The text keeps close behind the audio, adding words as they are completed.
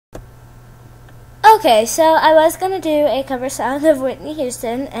Okay, so I was going to do a cover sound of Whitney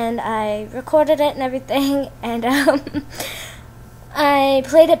Houston, and I recorded it and everything, and I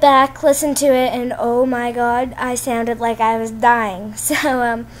played it back, listened to it, and oh my god, I sounded like I was dying.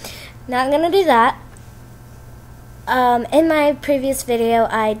 So, not going to do that. In my previous video,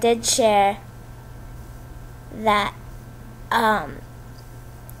 I did share that,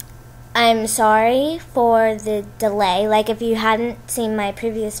 I'm sorry for the delay. Like, if you hadn't seen my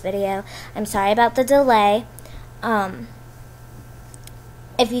previous video, I'm sorry about the delay. If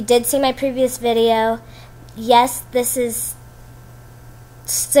you did see my previous video, yes, this is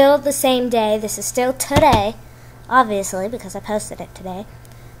still the same day. This is still today, obviously, because I posted it today.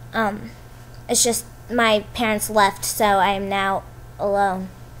 It's just my parents left, so I am now alone,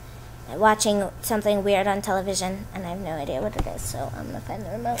 watching something weird on television, and I have no idea what it is, so I'm going to find the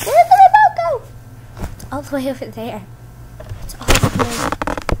remote. Where did the remote go? It's all the way over there. It's all the way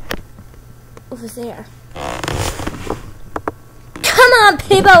over there. Come on,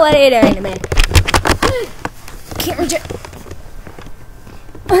 people, what are you doing to me? I can't reach it.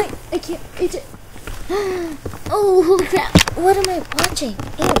 I can't reach it. Oh, holy crap. What am I watching?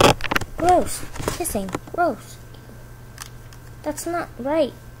 Ew. Gross. Kissing. Gross. That's not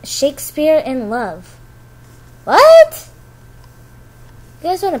right. Shakespeare in Love. What? You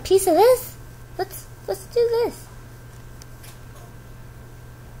guys want a piece of this? Let's do this.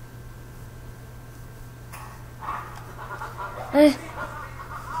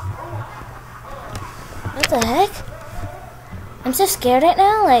 What the heck? I'm so scared right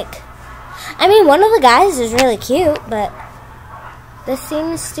now. Like, I mean, one of the guys is really cute, but this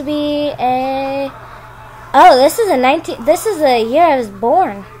seems to be a. Oh, this is the year I was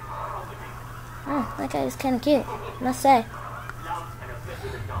born. Oh, that guy is kind of cute, must say.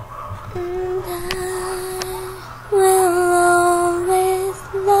 And I will always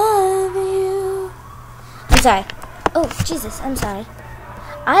love you. I'm sorry. Oh, Jesus, I'm sorry.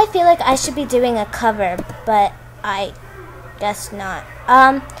 I feel like I should be doing a cover, but I guess not.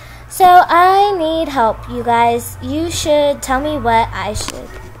 So I need help, you guys. You should tell me what I should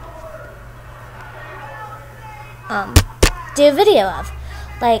do a video of.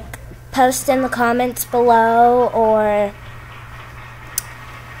 Like, post in the comments below or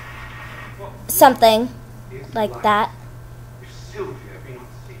something like that.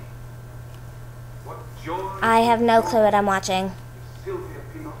 I have no clue what I'm watching.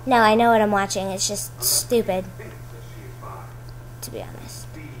 No, I know what I'm watching. It's just stupid, to be honest.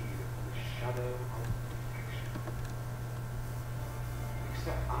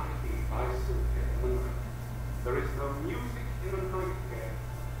 There is no music in the night here.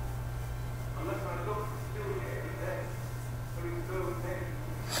 Unless I look still here and there. There is no there.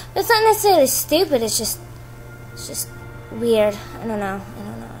 It's not necessarily stupid, it's just weird. I don't know. I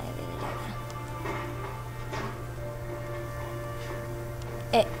really don't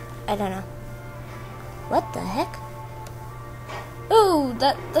know. I don't know. What the heck? Oh,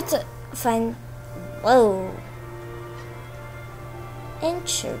 that's a fine. Whoa.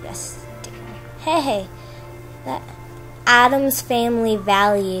 Interesting. Hey. That Addams Family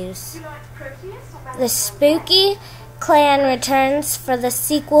Values. The Spooky Clan returns for the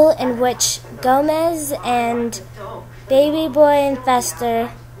sequel in which Gomez and Baby Boy and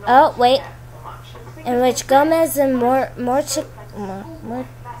Fester. Oh wait, in which Gomez and Morticia?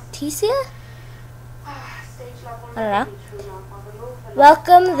 I don't know.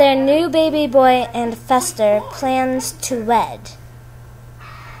 Welcome their new baby boy and Fester plans to wed.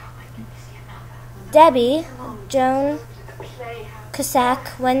 Debbie, Joan,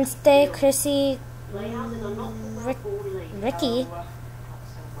 Cusack, Wednesday, Chrissy, Ricky,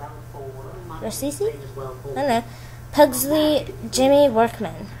 Rossisi? I don't know. Pugsley, Jimmy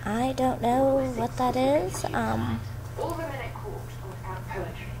Workman. I don't know what that is.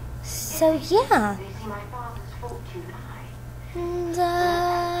 So yeah. And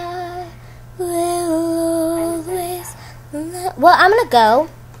I will always love. Well, I'm gonna go,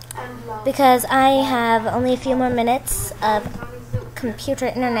 because I have only a few more minutes of computer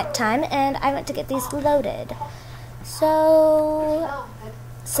internet time, and I want to get these loaded. So,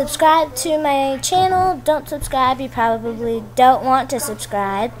 subscribe to my channel. Don't subscribe. You probably don't want to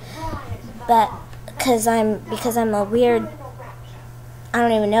subscribe, but because I'm a weird. I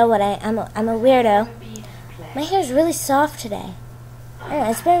don't even know what I'm a weirdo. My hair is really soft today. I don't know,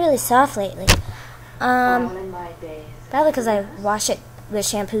 it's been really soft lately. Probably because I wash it with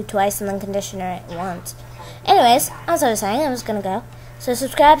shampoo twice and then conditioner it once. Anyways, as I was saying, I was gonna go. So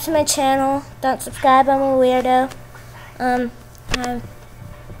subscribe to my channel. Don't subscribe, I'm a weirdo. I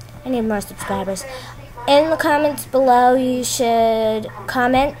need more subscribers. In the comments below, you should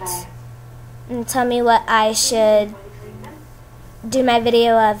comment and tell me what I should do my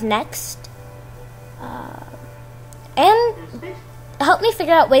video of next. And help me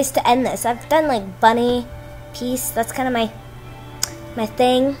figure out ways to end this. I've done like bunny, peace, that's kind of my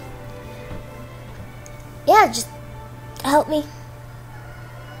thing. Yeah, just help me.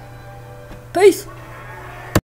 Peace.